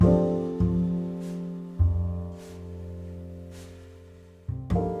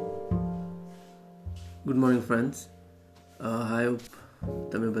Good morning friends. I hope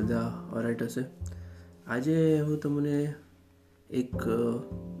તમે બધા all right હશે. આજે હું તમને એક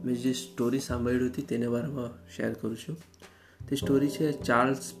મેં જે સ્ટોરી સાંભળી હતી તેના બારામાં શેર કરું છું. તે સ્ટોરી છે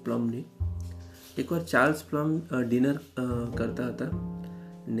ચાર્લ્સ પ્લમની. એકવાર ચાર્લ્સ પ્લમ ડિનર કરતા હતા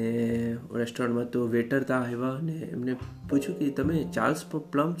ને રેસ્ટોરન્ટમાં. તો વેટર ત્યાં આવ્યા અને એમને પૂછ્યું કે તમે ચાર્લ્સ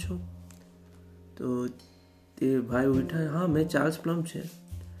પ્લમ છો? તો તે ભાઈ ઉઠા, હા મેં ચાર્લ્સ પ્લમ છે.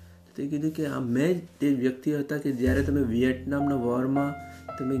 તે કીધું કે આ મેં જ તે વ્યક્તિ હતા કે જ્યારે તમે વિયેટનામના વોરમાં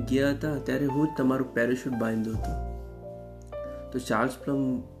તમે ગયા હતા ત્યારે હું જ તમારું પેરાશૂટ બાંધ્યું હતું. તો ચાર્લ્સ પ્લમ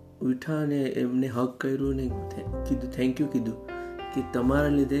ઉઠા અને એમને હગ કર્યું ને કીધું થેન્ક યુ કીધું કે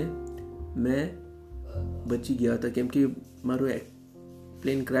તમારા લીધે મેં બચી ગયા હતા, કેમ કે મારું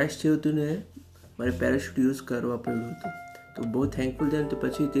પ્લેન ક્રેશ થયું હતું ને મારે પેરાશૂટ યુઝ કરવા પડ્યું હતું. તો બહુ થેન્કફુલ થયા. તો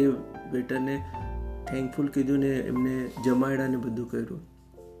પછી તે વેટરને થેન્કફુલ કીધું ને એમને જમાડ્યા ને બધું કર્યું.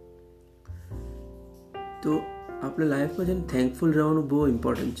 તો આપણે લાઈફમાં છે ને થેન્કફુલ રહેવાનું બહુ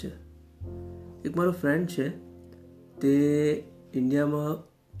ઇમ્પોર્ટન્ટ છે. એક મારો ફ્રેન્ડ છે, તે ઇન્ડિયામાં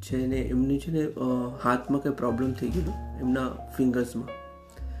છે ને એમની છે ને હાથમાં કંઈ પ્રોબ્લેમ થઈ ગયેલું એમના ફિંગર્સમાં.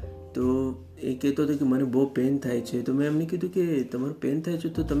 તો એ કહેતો હતો કે મને બહુ પેન થાય છે. તો મેં એમને કીધું કે તમારું પેન થાય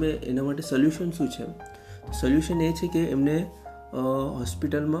છે તો તમે એના માટે સોલ્યુશન શું છે? સોલ્યુશન એ છે કે એમને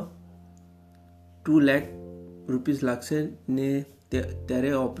હોસ્પિટલમાં 2 લાખ રૂપીસ લાગશે ને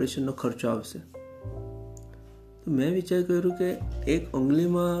ત્યારે ઓપરેશનનો ખર્ચો આવશે. તો મેં વિચાર કર્યું કે એક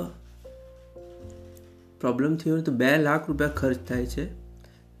ઉંગલીમાં પ્રોબ્લેમ થયો હોય તો 2 લાખ રૂપિયા ખર્ચ થાય છે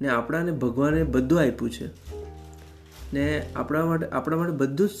ને આપણાને ભગવાને બધું આપ્યું છે ને આપણા માટે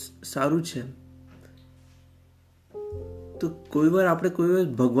બધું જ સારું છે. તો કોઈ વાર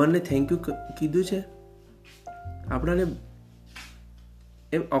ભગવાનને થેન્ક યુ કીધું છે? આપણાને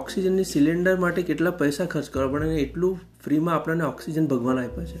એમ ઓક્સિજનની સિલિન્ડર માટે કેટલા પૈસા ખર્ચ કરવા પડે ને એટલું ફ્રીમાં આપણને ઓક્સિજન ભગવાન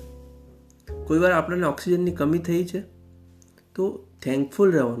આપ્યા છે. કોઈ વાર આપણને ઓક્સિજનની કમી થઈ છે તો થેન્કફુલ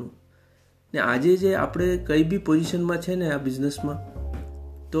રહેવાનું. ને આજે જે આપણે કઈ બી પોઝિશનમાં છે ને આ બિઝનેસમાં,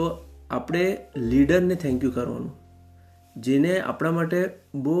 તો આપણે લીડરને થેન્ક યુ કરવાનું, જેને આપણા માટે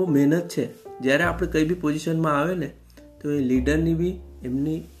બહુ મહેનત છે. જ્યારે આપણે કઈ બી પોઝિશનમાં આવે ને તો એ લીડરની બી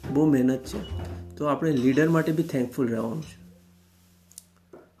એમની બહુ મહેનત છે. તો આપણે લીડર માટે બી થેન્કફુલ રહેવાનું છે.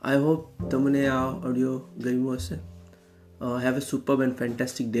 આઈ હોપ તમને આ ઓડિયો ગમ્યું હશે. Have a superb and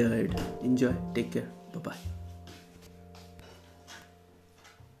fantastic day ahead. Enjoy. Take care. Bye-bye.